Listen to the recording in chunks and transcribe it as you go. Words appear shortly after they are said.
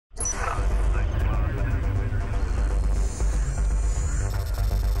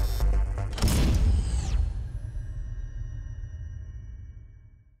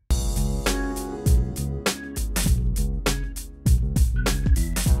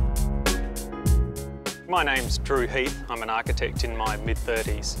My name's Drew Heath. I'm an architect in my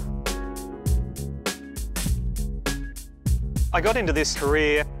mid-30s. I got into this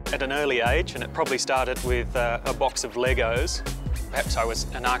career at an early age, and it probably started with a box of Legos. Perhaps I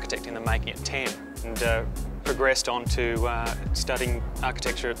was an architect in the making at 10 and progressed on to studying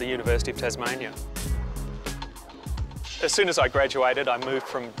architecture at the University of Tasmania. As soon as I graduated, I moved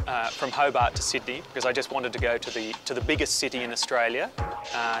from Hobart to Sydney because I just wanted to go to the biggest city in Australia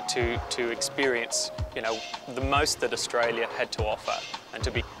to experience, the most that Australia had to offer, and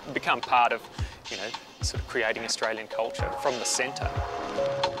to become part of, sort of creating Australian culture from the centre.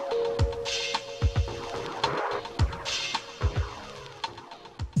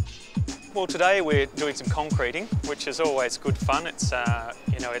 Well, today we're doing some concreting, which is always good fun. It's a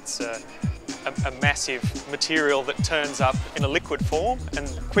massive material that turns up in a liquid form and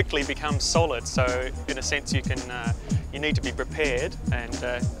quickly becomes solid. So in a sense you need to be prepared, and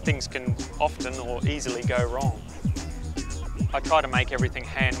things can often or easily go wrong. I try to make everything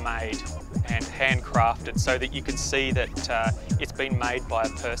handmade and handcrafted so that you can see that it's been made by a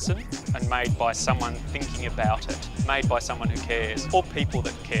person and made by someone thinking about it, made by someone who cares, or people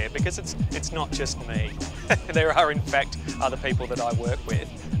that care, because it's not just me. There are in fact other people that I work with,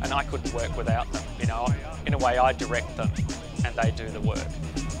 and I couldn't work without them. In a way I direct them and they do the work.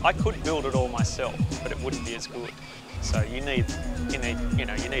 I could build it all myself, but it wouldn't be as good. So you need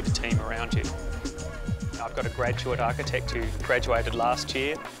a team around you. I've got a graduate architect who graduated last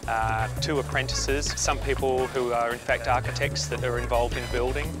year, 2 apprentices, some people who are in fact architects that are involved in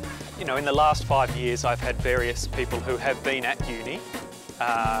building. In the last 5 years I've had various people who have been at uni,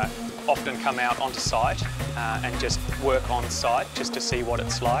 often come out onto site and just work on site just to see what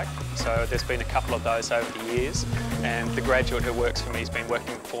it's like. So there's been a couple of those over the years, and the graduate who works for me has been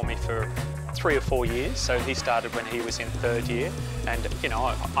working for me for 3 or 4 years, so he started when he was in 3rd year, and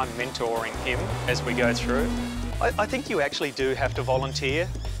I'm mentoring him as we go through. I think you actually do have to volunteer,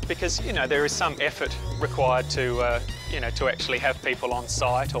 because there is some effort required to to actually have people on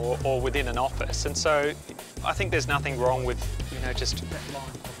site or within an office, and so I think there's nothing wrong with just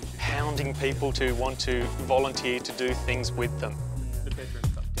hounding people to want to volunteer to do things with them.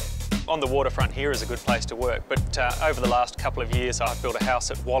 On the waterfront here is a good place to work, but over the last couple of years I've built a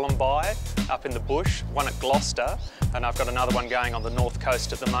house at Wollombi, up in the bush, one at Gloucester, and I've got another one going on the north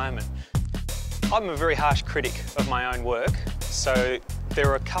coast at the moment. I'm a very harsh critic of my own work, so there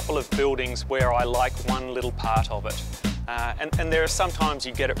are a couple of buildings where I like one little part of it. And there are sometimes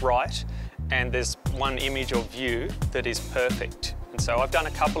you get it right, and there's one image or view that is perfect. And so I've done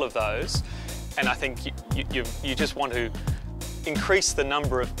a couple of those, and I think you just want to increase the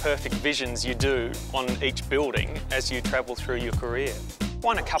number of perfect visions you do on each building as you travel through your career.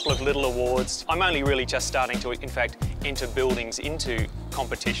 Won a couple of little awards. I'm only really just starting to, in fact, enter buildings into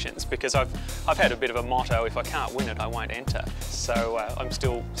competitions, because I've had a bit of a motto: if I can't win it, I won't enter. So I'm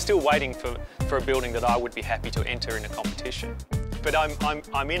still waiting for a building that I would be happy to enter in a competition. But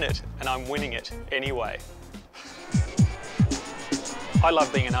I'm in it, and I'm winning it anyway. I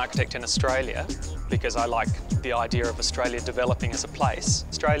love being an architect in Australia because I like the idea of Australia developing as a place.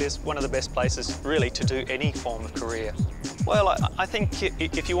 Australia's one of the best places really to do any form of career. Well, I think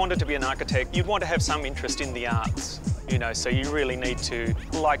if you wanted to be an architect, you'd want to have some interest in the arts. So you really need to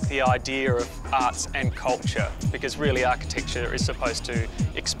like the idea of arts and culture, because really architecture is supposed to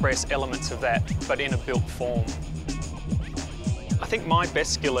express elements of that, but in a built form. I think my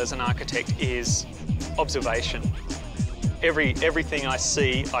best skill as an architect is observation. Everything I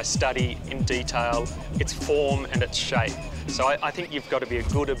see, I study in detail, its form and its shape. So I think you've got to be a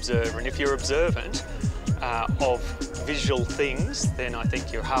good observer, and if you're observant of visual things, then I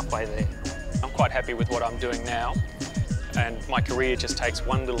think you're halfway there. I'm quite happy with what I'm doing now, and my career just takes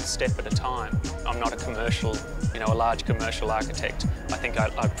one little step at a time. I'm not a commercial, a large commercial architect. I think I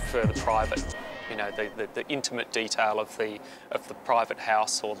prefer the private, the intimate detail of the private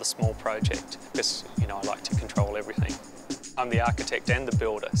house or the small project, because I like to control everything. I'm the architect and the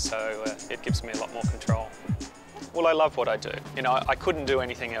builder, so it gives me a lot more control. Well, I love what I do. I couldn't do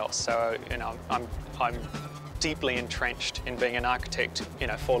anything else, so I'm deeply entrenched in being an architect,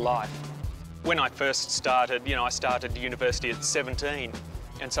 for life. When I first started, I started university at 17,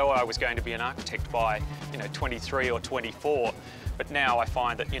 and so I was going to be an architect by 23 or 24. But now I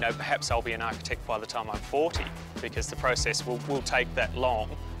find that perhaps I'll be an architect by the time I'm 40, because the process will take that long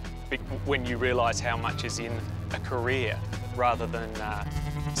when you realise how much is in a career rather than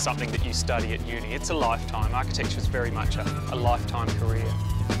something that you study at uni. It's a lifetime. Architecture is very much a lifetime career.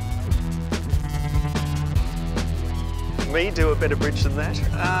 Me do a better bridge than that?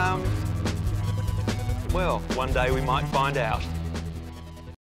 Well, one day we might find out.